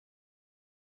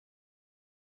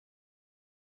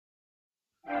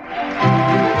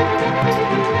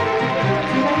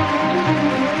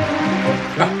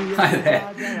Hi there,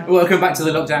 welcome back to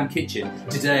the lockdown kitchen.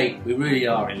 Today we really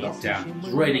are in lockdown. It's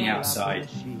raining outside,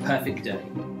 perfect day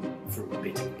for a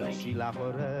bit of baking.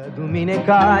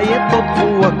 Duminica e tot cu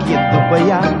ochii după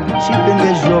ea și când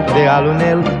e joc de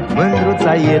alunel,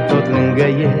 mândruța e tot lângă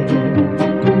el.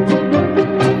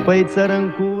 Păi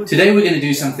țărâncu. Today we're going to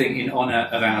do something in honour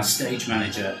of our stage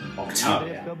manager,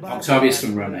 Octavia. Octavia's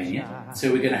from Romania, so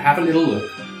we're going to have a little look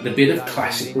at a bit of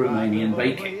classic Romanian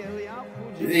baking.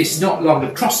 It's not a lot of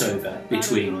crossover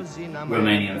between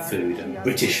Romanian food and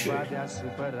British food.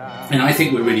 And I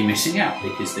think we're really missing out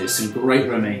because there's some great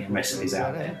Romanian recipes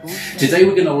out there. Today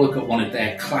we're going to look at one of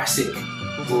their classic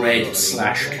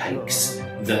bread/cakes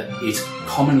that is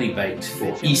commonly baked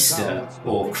for Easter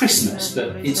or Christmas, but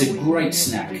it's a great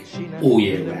snack all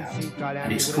year round.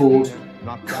 And it's called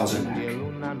Cozonac.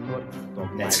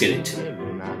 Let's get into it.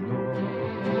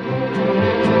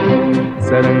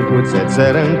 Țărâncuță,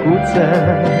 țărâncuță,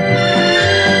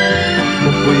 cu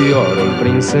puiorul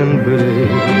prins în brâu.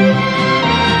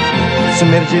 Să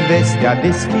merge vestea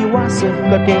deschioasă,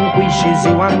 că te încui și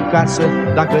ziua în casă,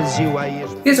 dacă ziua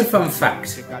ești... Here's a fun fact.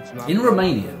 In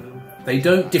Romania, they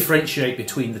don't differentiate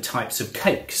between the types of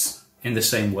cakes in the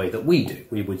same way that we do.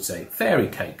 We would say fairy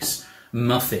cakes,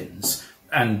 muffins,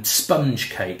 and sponge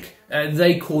cake.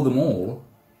 They call them all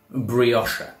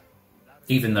brioche,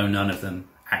 even though none of them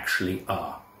actually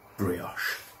are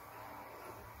brioche.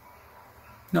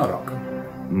 Noroc.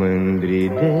 Mândri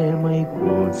de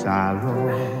măicuța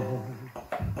lor.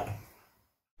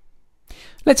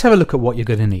 Let's have a look at what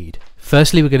you're going to need.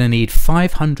 Firstly, we're going to need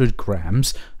 500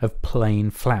 grams of plain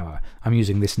flour. I'm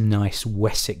using this nice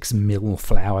Wessex mill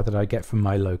flour that I get from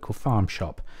my local farm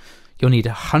shop. You'll need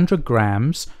 100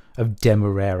 grams of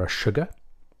demerara sugar,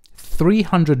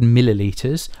 300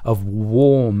 millilitres of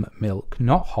warm milk,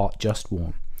 not hot, just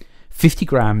warm, 50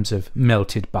 grams of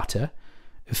melted butter,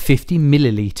 50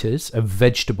 millilitres of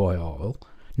vegetable oil,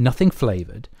 nothing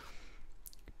flavoured,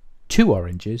 2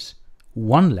 oranges,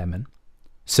 1 lemon,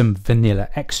 some vanilla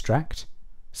extract,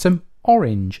 some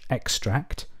orange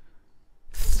extract,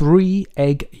 3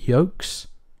 egg yolks,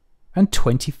 and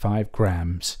 25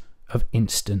 grams of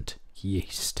instant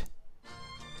yeast.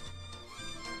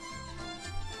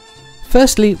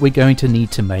 Firstly, we're going to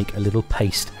need to make a little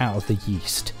paste out of the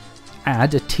yeast.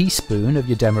 Add a teaspoon of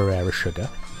your demerara sugar,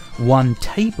 1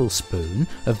 tablespoon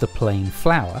of the plain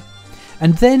flour,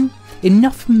 and then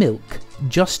enough milk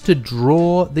just to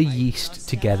draw the yeast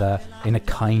together in a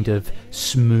kind of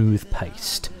smooth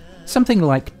paste. Something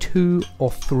like 2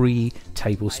 or 3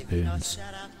 tablespoons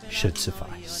should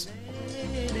suffice.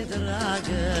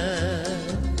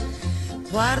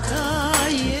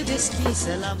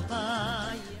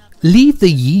 Leave the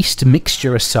yeast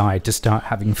mixture aside to start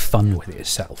having fun with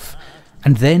itself,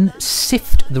 and then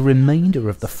sift the remainder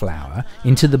of the flour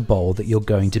into the bowl that you're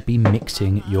going to be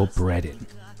mixing your bread in.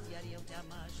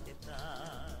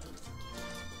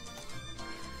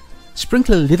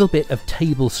 Sprinkle a little bit of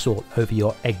table salt over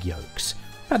your egg yolks,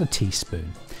 about a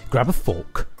teaspoon. Grab a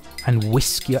fork and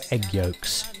whisk your egg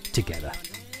yolks together.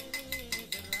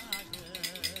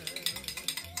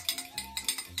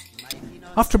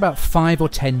 After about 5 or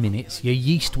 10 minutes, your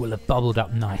yeast will have bubbled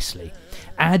up nicely.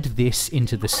 Add this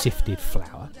into the sifted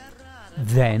flour.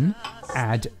 Then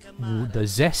add the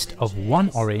zest of 1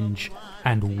 orange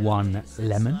and 1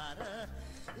 lemon.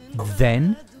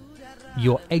 Then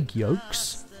your egg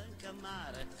yolks.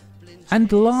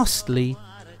 And lastly,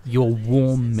 your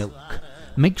warm milk.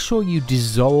 Make sure you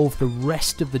dissolve the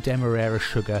rest of the demerara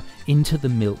sugar into the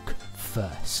milk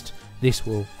first. This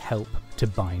will help to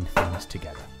bind things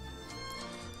together.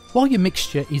 While your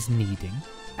mixture is kneading,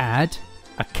 add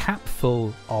a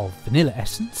capful of vanilla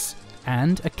essence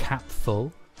and a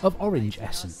capful of orange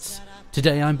essence.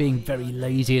 Today I'm being very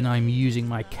lazy and I'm using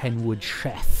my Kenwood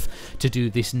chef to do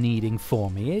this kneading for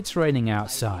me. It's raining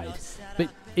outside, but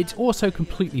it's also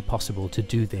completely possible to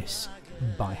do this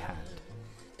by hand.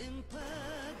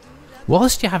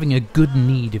 Whilst you're having a good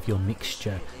knead of your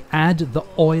mixture, add the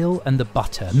oil and the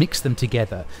butter, mix them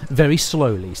together very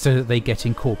slowly so that they get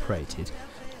incorporated.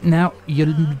 Now,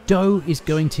 your dough is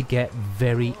going to get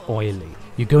very oily.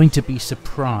 You're going to be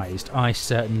surprised, I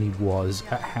certainly was,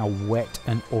 at how wet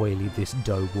and oily this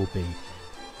dough will be.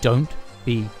 Don't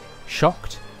be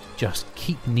shocked, just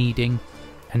keep kneading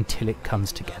until it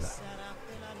comes together.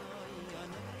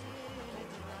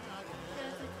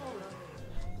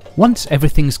 Once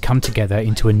everything's come together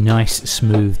into a nice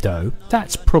smooth dough,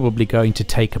 that's probably going to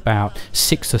take about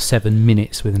 6 or 7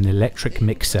 minutes with an electric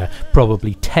mixer,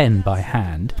 probably 10 by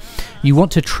hand. You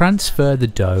want to transfer the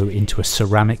dough into a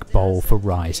ceramic bowl for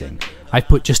rising. I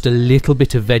put just a little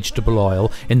bit of vegetable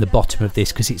oil in the bottom of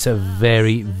this because it's a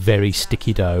very, very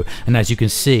sticky dough, and as you can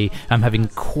see, I'm having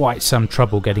quite some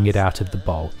trouble getting it out of the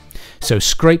bowl. So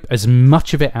scrape as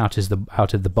much of it out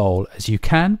of the bowl as you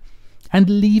can,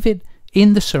 and leave it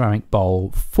in the ceramic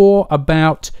bowl for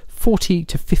about 40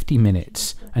 to 50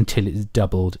 minutes until it's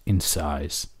doubled in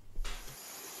size.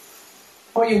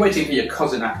 While you're waiting for your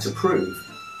Cozonac to prove,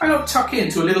 why not tuck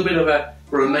into a little bit of a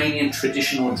Romanian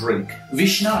traditional drink,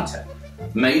 vishnata,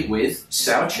 made with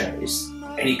sour cherries,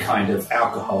 any kind of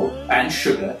alcohol and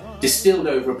sugar, distilled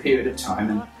over a period of time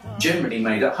and generally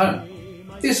made at home.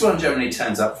 This one generally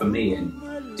turns up for me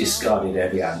in discarded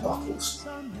Evian bottles.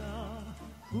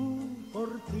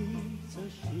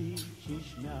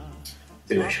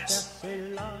 Delicious.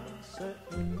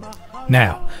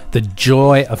 Now, the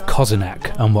joy of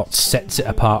Cozonac and what sets it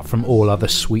apart from all other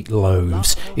sweet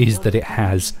loaves is that it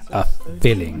has a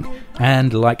filling,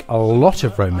 and like a lot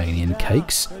of Romanian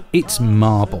cakes, it's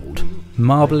marbled.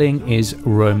 Marbling is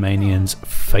Romanians'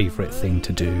 favourite thing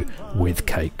to do with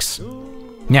cakes.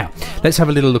 Now, let's have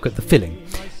a little look at the filling.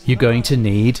 You're going to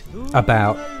need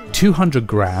about 200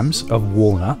 grams of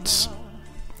walnuts,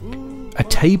 a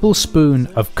tablespoon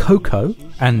of cocoa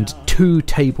and 2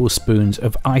 tablespoons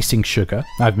of icing sugar.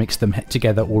 I've mixed them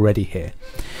together already here.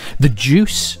 The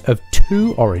juice of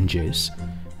 2 oranges,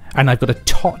 and I've got a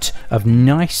tot of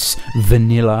nice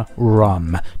vanilla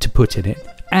rum to put in it,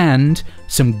 and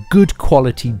some good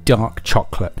quality dark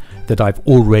chocolate that I've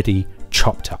already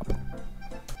chopped up.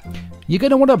 You're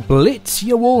going to want to blitz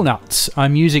your walnuts.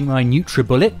 I'm using my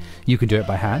NutriBullet. You can do it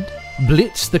by hand.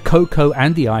 Blitz the cocoa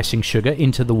and the icing sugar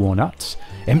into the walnuts.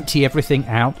 Empty everything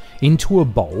out into a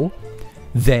bowl.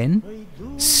 Then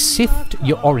sift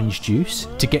your orange juice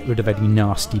to get rid of any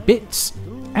nasty bits.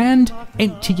 And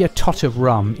empty your tot of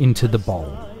rum into the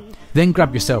bowl. Then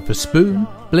grab yourself a spoon,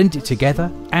 blend it together,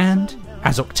 and,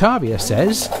 as Octavia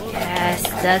says... Yes,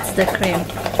 that's the cream.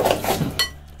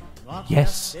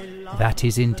 Yes, that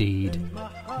is indeed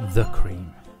the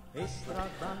cream.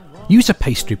 Use a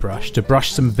pastry brush to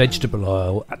brush some vegetable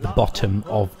oil at the bottom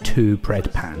of 2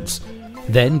 bread pans.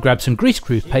 Then grab some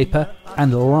greaseproof paper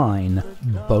and line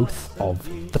both of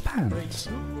the pans.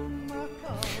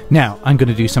 Now, I'm going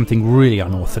to do something really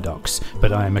unorthodox,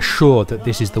 but I am assured that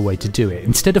this is the way to do it.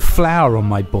 Instead of flour on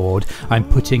my board, I'm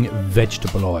putting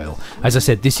vegetable oil. As I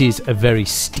said, this is a very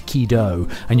sticky dough,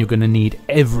 and you're going to need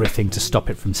everything to stop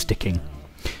it from sticking.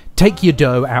 Take your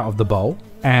dough out of the bowl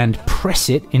and press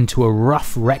it into a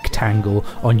rough rectangle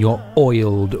on your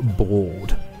oiled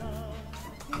board.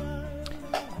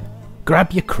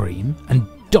 Grab your cream and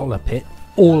dollop it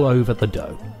all over the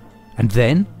dough. And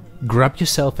then grab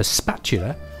yourself a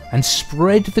spatula and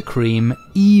spread the cream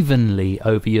evenly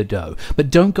over your dough.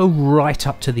 But don't go right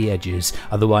up to the edges,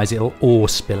 otherwise it'll all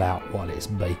spill out while it's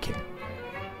baking.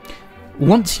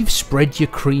 Once you've spread your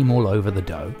cream all over the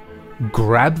dough,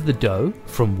 grab the dough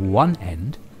from one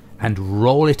end and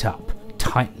roll it up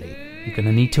tightly. You're going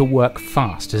to need to work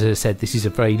fast. As I said, this is a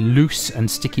very loose and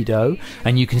sticky dough,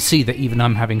 and you can see that even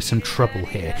I'm having some trouble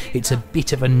here. It's a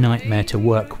bit of a nightmare to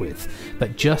work with,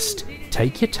 but just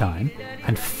take your time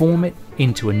and form it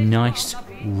into a nice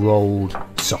rolled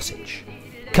sausage.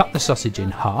 Cut the sausage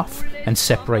in half and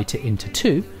separate it into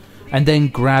 2, and then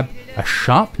grab a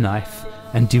sharp knife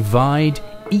and divide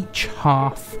each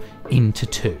half into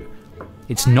 2.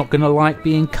 It's not going to like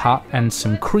being cut and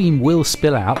some cream will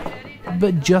spill out,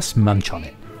 but just munch on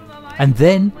it. And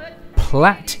then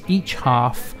plait each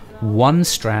half one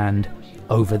strand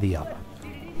over the other.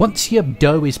 Once your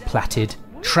dough is plaited,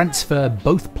 transfer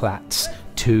both plaits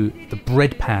to the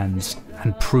bread pans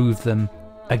and prove them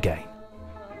again.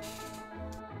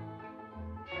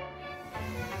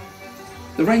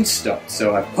 The rain stopped,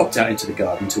 so I popped out into the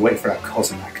garden to wait for our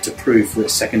Cozonac to prove for a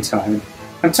second time.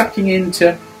 I'm tucking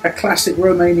into a classic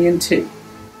Romanian tea,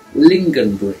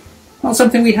 lingonberry. Not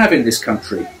something we have in this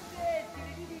country.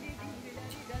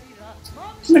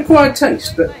 It's an acquired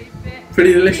taste, but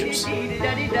pretty delicious.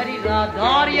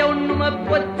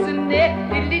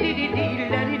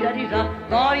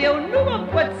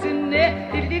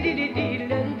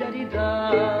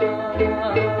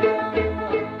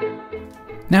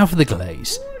 Now for the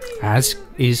glaze. As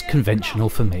is conventional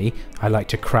for me, I like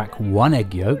to crack 1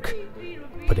 egg yolk,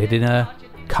 put it in a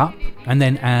cup, and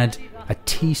then add a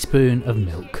teaspoon of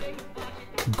milk.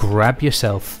 Grab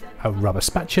yourself a rubber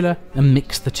spatula and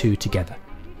mix the 2 together.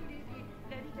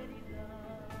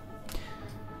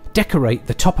 Decorate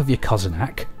the top of your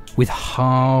Cozonac with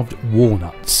halved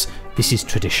walnuts. This is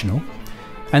traditional.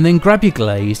 And then grab your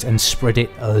glaze and spread it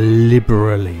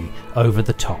liberally over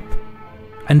the top.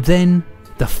 And then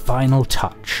the final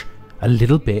touch, a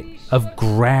little bit of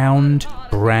ground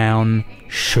brown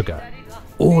sugar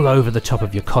all over the top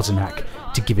of your Cozonac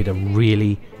to give it a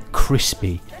really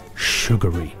crispy,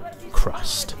 sugary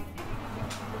crust.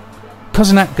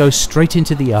 Cozonac goes straight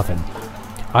into the oven.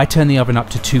 I turn the oven up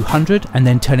to 200 and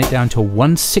then turn it down to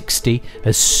 160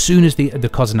 as soon as the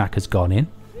Cozonac has gone in.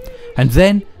 And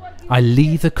then I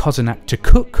leave the Cozonac to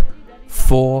cook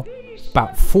for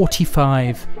about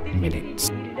 45 minutes.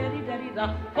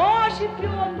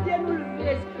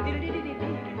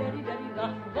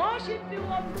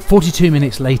 42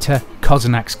 minutes later,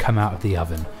 Cozonacs come out of the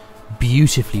oven,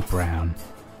 beautifully brown,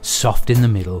 soft in the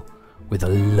middle, with a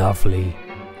lovely,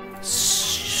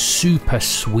 super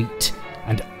sweet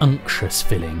and unctuous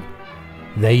filling.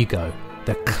 There you go,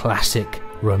 the classic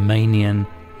Romanian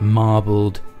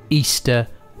marbled Easter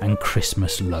and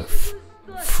Christmas loaf,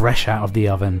 fresh out of the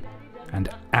oven and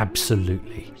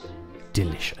absolutely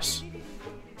delicious.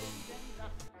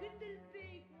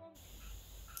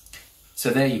 So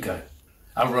there you go,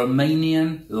 a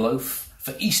Romanian loaf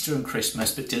for Easter and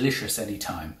Christmas, but delicious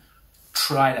anytime.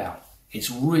 Try it out,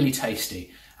 it's really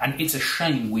tasty, and it's a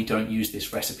shame we don't use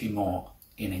this recipe more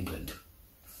in England.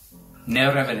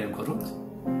 Ne revedem curând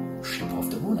și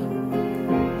poftă bună!